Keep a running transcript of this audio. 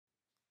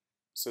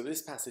So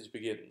this passage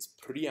begins,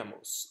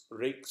 Priamus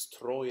rex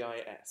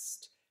Troiae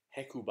est,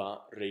 Hecuba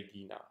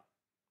regina.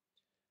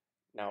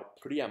 Now,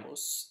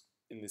 Priamus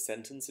in this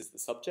sentence is the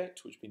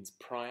subject, which means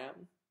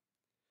Priam.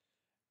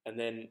 And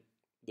then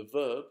the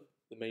verb,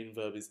 the main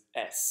verb is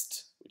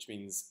est, which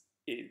means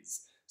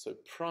is. So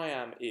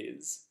Priam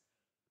is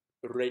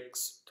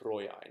rex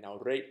Troiae. Now,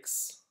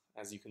 rex,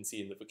 as you can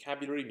see in the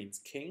vocabulary, means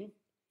king,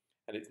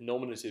 and it's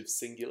nominative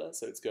singular,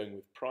 so it's going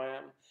with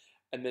Priam.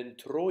 And then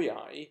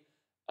Troiae,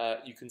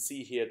 you can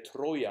see here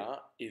Troia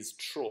is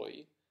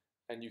Troy,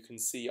 and you can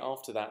see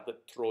after that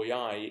that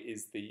Troiae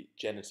is the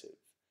genitive.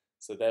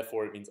 So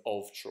therefore it means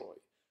of Troy.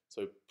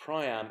 So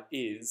Priam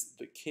is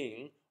the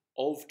king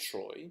of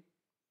Troy,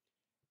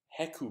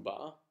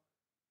 Hecuba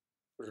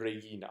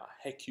regina,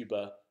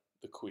 Hecuba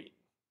the queen.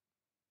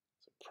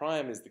 So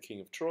Priam is the king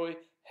of Troy,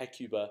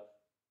 Hecuba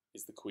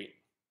is the queen.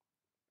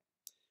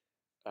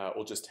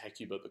 Or just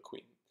Hecuba the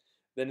queen.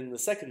 Then in the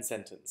second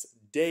sentence,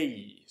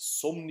 Dei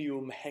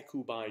somnium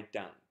Hecubae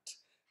dant.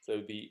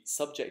 So the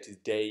subject is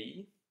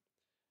Dei.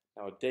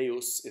 Now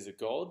Deus is a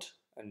god,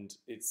 and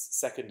it's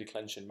second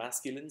declension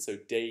masculine, so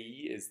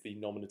Dei is the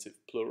nominative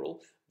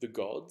plural, the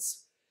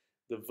gods.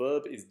 The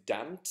verb is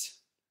dant,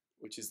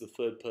 which is the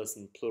third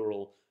person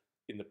plural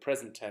in the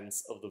present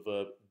tense of the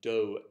verb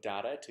do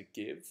dare, to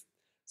give.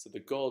 So the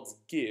gods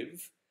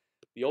give.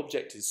 The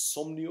object is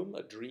somnium,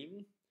 a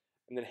dream.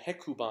 And then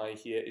Hecubae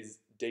here is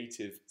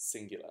dative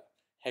singular.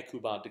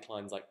 Hecuba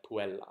declines like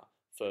puella,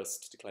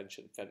 first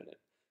declension feminine.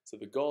 So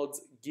the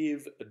gods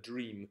give a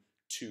dream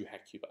to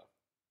Hecuba.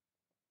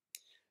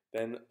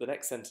 Then the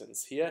next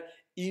sentence here,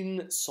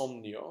 in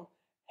somnio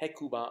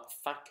Hecuba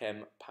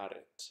facem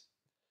paret.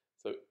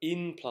 So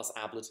in plus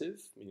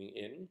ablative,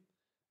 meaning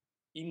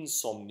in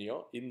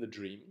somnio, in the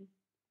dream.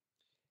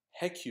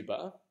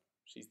 Hecuba,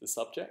 she's the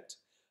subject.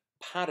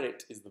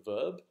 Paret is the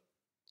verb,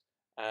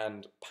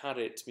 and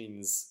paret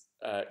means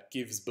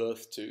gives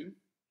birth to.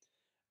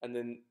 And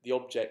then the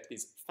object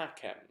is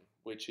facem,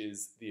 which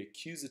is the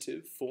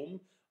accusative form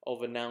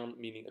of a noun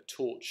meaning a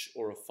torch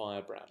or a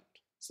firebrand.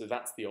 So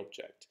that's the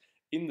object.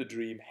 In the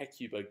dream,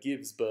 Hecuba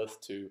gives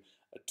birth to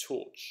a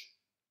torch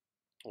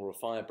or a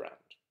firebrand.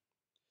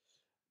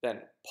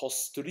 Then,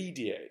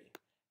 postridie,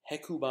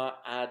 Hecuba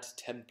ad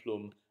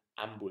templum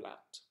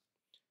ambulat.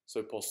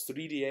 So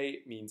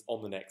postridie means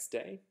on the next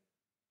day.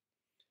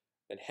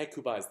 Then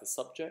Hecuba is the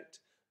subject.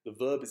 The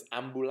verb is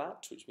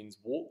ambulat, which means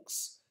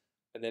walks.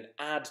 And then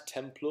ad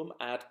templum,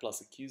 ad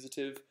plus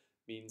accusative,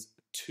 means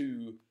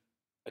to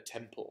a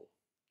temple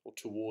or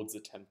towards a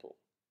temple.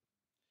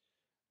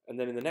 And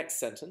then in the next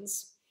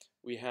sentence,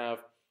 we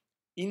have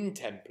in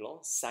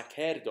templo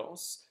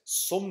sacerdos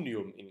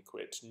somnium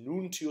inquit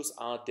nuntius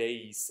a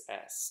deis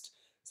est.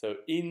 So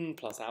in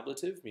plus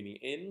ablative, meaning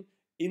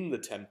in the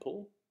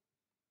temple,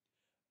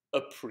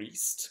 a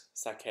priest,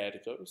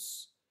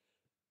 sacerdos,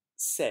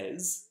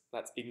 says,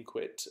 that's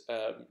inquit.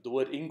 The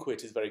word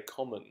inquit is very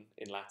common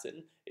in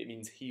Latin. It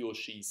means he or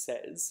she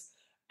says,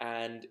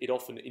 and it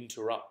often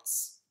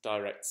interrupts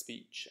direct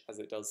speech, as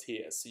it does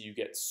here. So you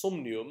get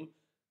somnium,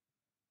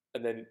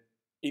 and then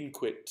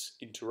inquit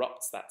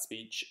interrupts that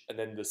speech, and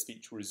then the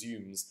speech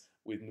resumes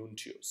with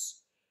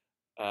nuntius.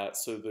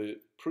 So the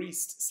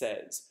priest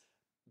says,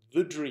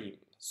 the dream,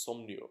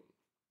 somnium,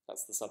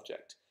 that's the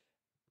subject,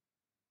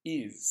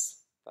 is,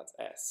 that's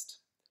est,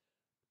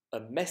 a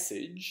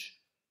message,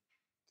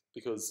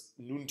 because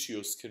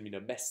nuntius can mean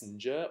a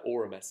messenger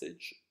or a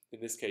message,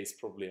 in this case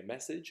probably a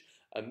message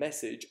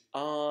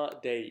a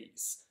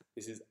deis.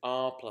 This is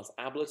a plus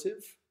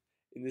ablative,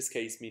 in this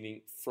case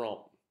meaning from.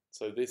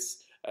 So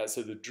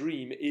the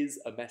dream is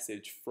a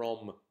message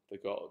from the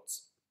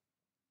gods.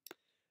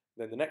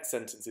 Then the next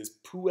sentence is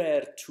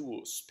puer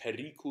tuus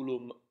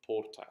periculum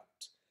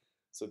portat.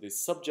 So the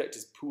subject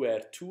is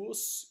puer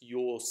tuus,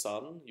 your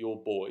son,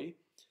 your boy.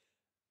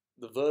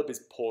 The verb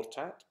is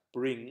portat,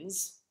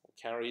 brings, or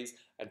carries,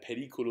 and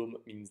periculum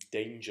means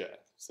danger.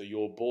 So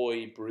your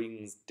boy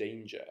brings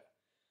danger.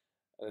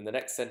 And then the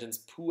next sentence,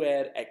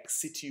 puer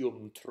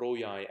exitium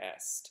Troiae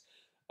est.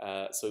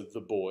 So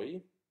the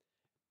boy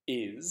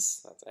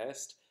is, that's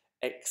est,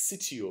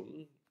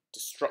 exitium,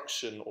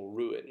 destruction or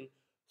ruin,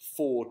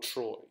 for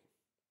Troy.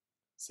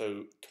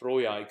 So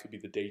Troiae could be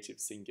the dative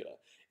singular.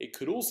 It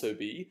could also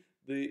be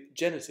the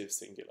genitive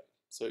singular.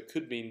 So it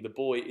could mean the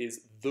boy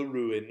is the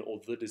ruin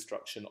or the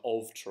destruction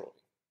of Troy.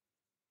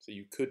 So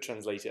you could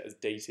translate it as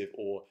dative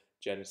or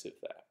genitive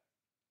there.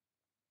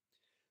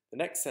 The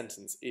next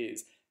sentence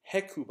is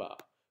Hecuba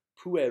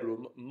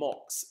puerum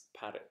mox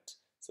paret.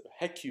 So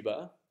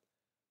Hecuba,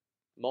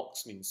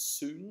 mox means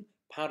soon,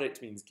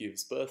 paret means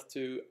gives birth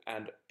to,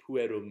 and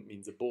puerum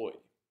means a boy.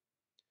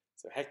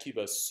 So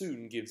Hecuba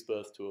soon gives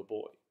birth to a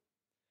boy.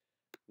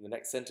 In the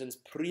next sentence,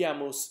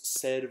 Priamus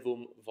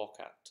servum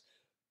vocat.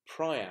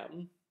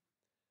 Priam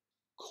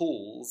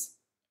calls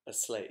a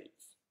slave.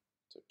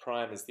 So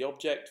Priam is the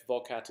object,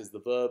 vocat is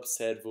the verb,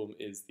 servum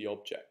is the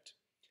object.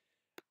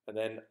 And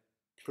then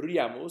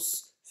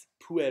Priamus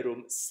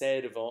puerum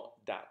servo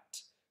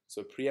dat.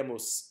 So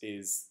Priamus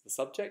is the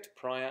subject,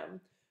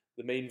 Priam.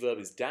 The main verb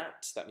is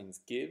dat, that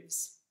means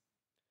gives.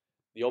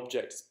 The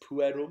object is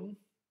puerum,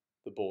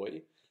 the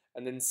boy,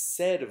 and then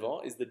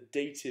servo is the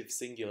dative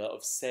singular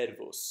of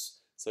servus,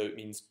 so it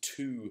means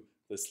to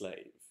the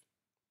slave.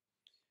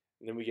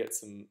 And then we get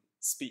some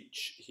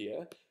speech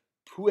here.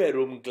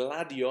 Puerum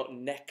gladio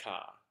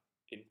neca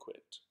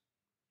inquit.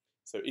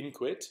 So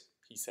inquit,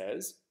 he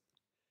says,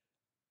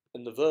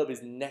 and the verb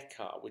is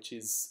neca, which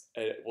is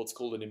what's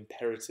called an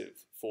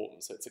imperative form,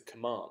 so it's a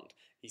command.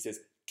 He says,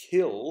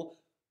 kill,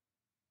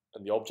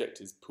 and the object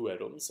is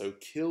puerum, so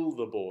kill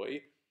the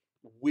boy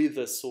with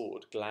a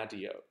sword,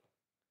 gladio.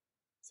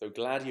 So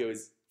gladio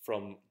is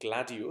from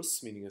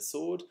gladius, meaning a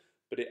sword,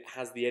 but it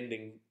has the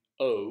ending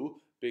o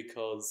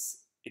because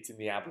it's in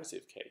the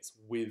ablative case,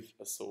 with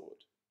a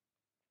sword.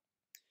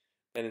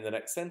 Then in the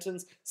next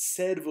sentence,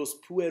 servus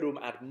puerum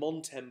ad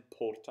montem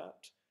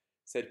portat,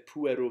 sed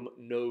puerum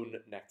non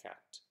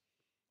necat.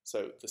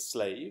 So the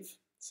slave,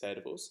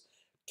 servus,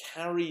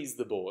 carries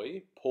the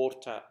boy,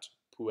 portat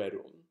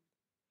puerum,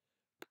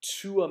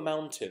 to a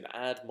mountain,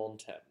 ad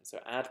montem. So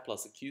ad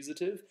plus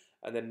accusative,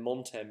 and then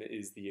montem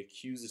is the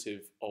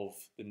accusative of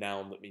the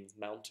noun that means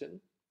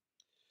mountain.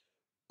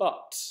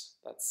 But,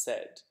 that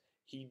said,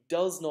 he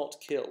does not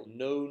kill,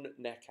 non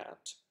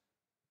necat,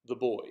 the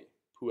boy,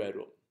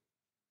 puerum.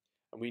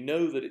 And we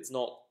know that it's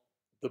not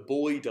the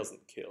boy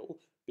doesn't kill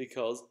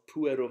because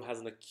puerum has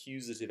an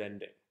accusative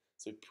ending.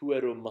 So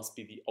puerum must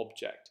be the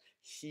object.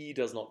 He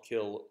does not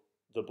kill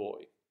the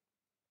boy.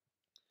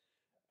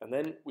 And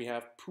then we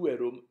have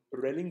puerum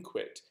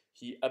relinquit.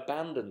 He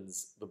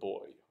abandons the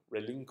boy.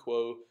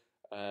 Relinquo,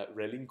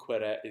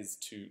 relinquere is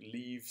to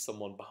leave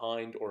someone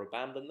behind or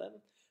abandon them.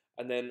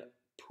 And then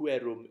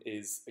puerum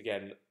is,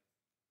 again,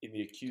 in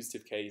the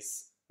accusative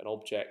case, an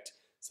object.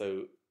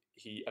 So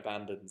he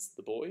abandons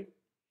the boy.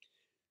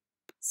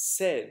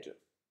 Sed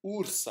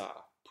ursa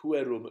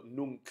puerum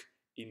nunc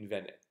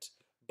invenet.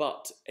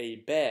 But a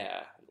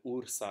bear,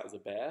 ursa is a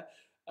bear,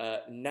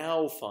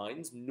 now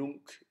finds,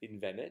 nunc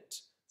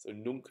invenet. So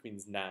nunc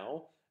means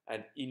now,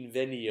 and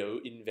invenio,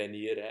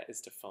 invenire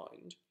is to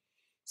find.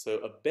 So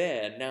a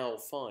bear now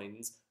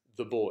finds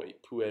the boy,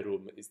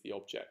 puerum is the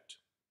object.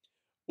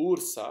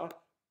 Ursa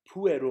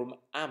puerum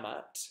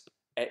amat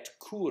et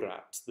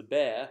curat. The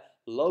bear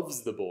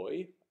loves the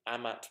boy,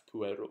 amat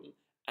puerum,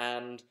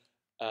 and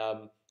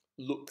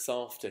looks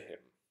after him.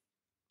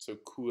 So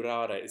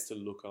curare is to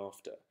look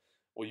after.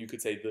 Or you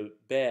could say the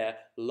bear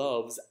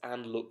loves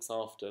and looks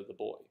after the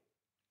boy.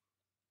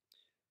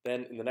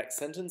 Then in the next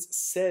sentence,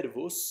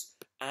 servus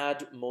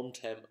ad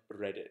montem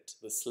reddit.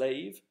 The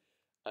slave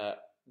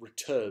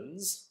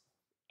returns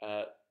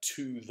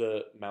to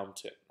the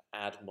mountain,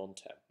 ad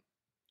montem.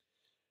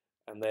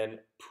 And then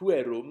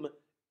puerum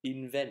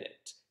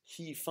invenit.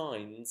 He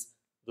finds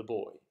the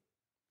boy.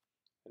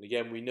 And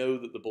again, we know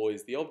that the boy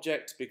is the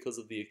object because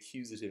of the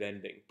accusative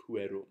ending,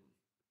 puerum.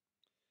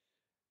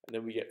 And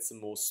then we get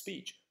some more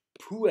speech.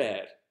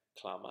 Puer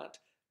clamat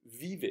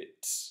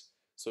vivit.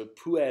 So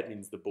puer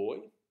means the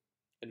boy,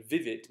 and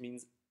vivit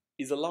means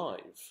is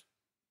alive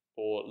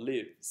or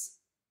lives.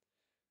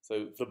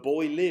 So the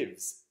boy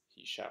lives,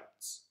 he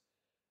shouts.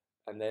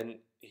 And then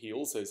he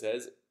also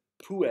says,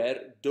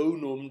 puer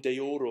donum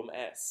deorum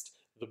est.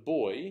 The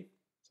boy,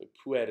 so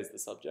puer is the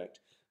subject,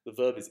 the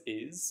verb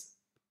is,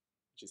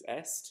 which is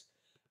est.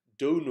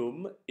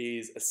 Donum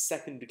is a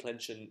second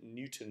declension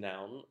neuter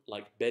noun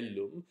like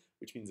bellum,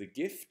 which means a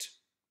gift,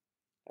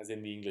 as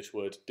in the English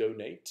word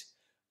donate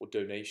or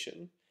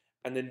donation.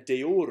 And then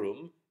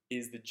deorum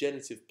is the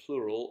genitive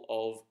plural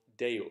of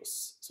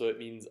deus, so it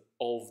means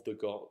of the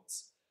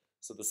gods.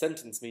 So the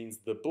sentence means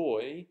the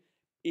boy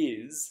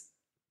is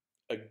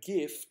a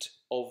gift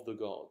of the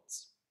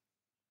gods.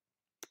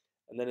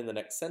 And then in the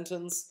next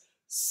sentence,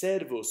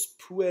 servus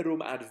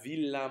puerum ad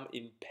villam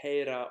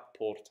impera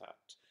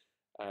portat.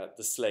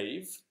 The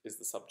slave is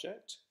the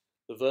subject.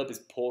 The verb is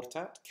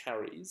portat,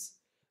 carries.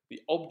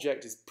 The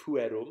object is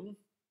puerum,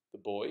 the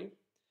boy.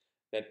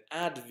 Then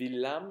ad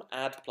villam,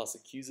 ad plus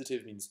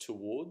accusative means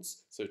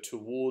towards. So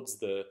towards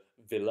the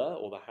villa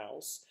or the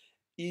house.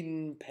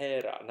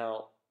 Impera.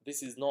 Now,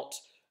 this is not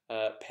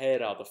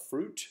pera, the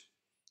fruit,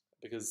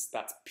 because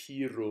that's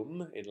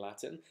pyrum in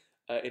Latin.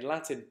 In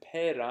Latin,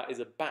 pera is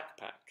a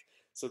backpack.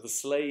 So the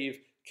slave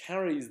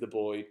carries the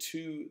boy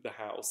to the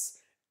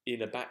house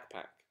in a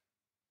backpack.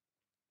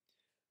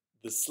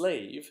 The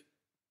slave,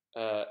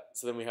 so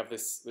then we have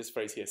this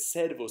phrase here,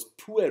 servus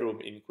puerum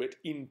inquit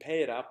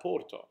impera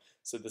porto.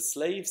 So the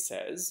slave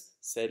says,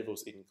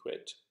 servus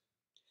inquit,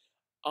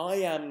 I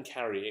am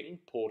carrying,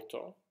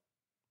 porto,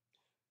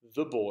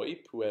 the boy,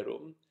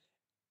 puerum,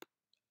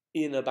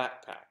 in a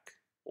backpack,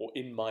 or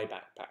in my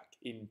backpack,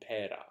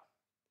 impera.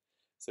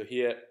 So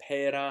here,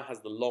 pera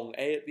has the long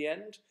A at the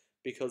end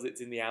because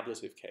it's in the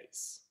ablative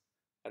case.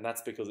 And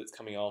that's because it's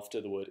coming after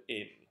the word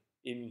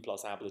in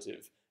plus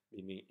ablative,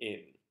 meaning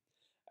in.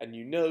 And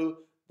you know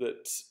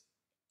that,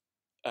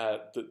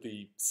 that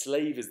the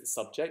slave is the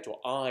subject, or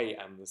I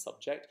am the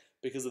subject,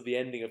 because of the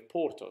ending of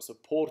porto. So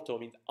porto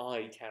means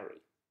I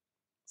carry.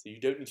 So you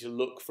don't need to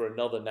look for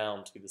another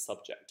noun to be the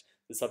subject.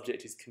 The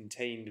subject is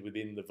contained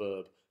within the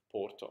verb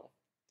porto.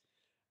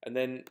 And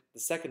then the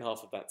second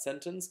half of that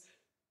sentence,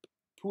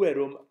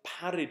 Puerum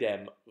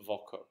paridem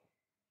voco.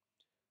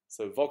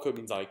 So voco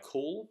means I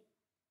call,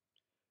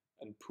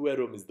 and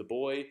puerum is the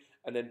boy,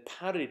 and then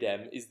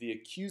paridem is the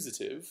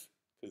accusative,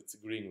 because it's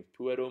agreeing with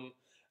puerum,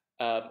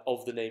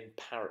 of the name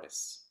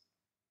Paris.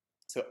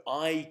 So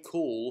I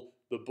call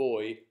the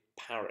boy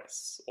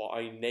Paris, or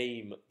I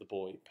name the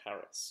boy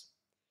Paris.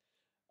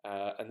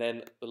 And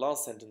then the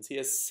last sentence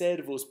here,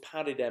 servus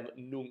paridem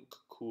nunc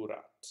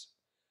curat.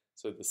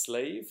 So the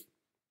slave,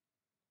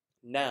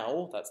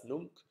 now, that's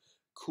nunc,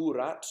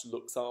 curat,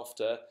 looks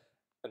after,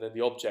 and then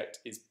the object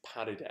is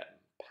paridem,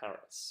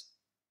 Paris.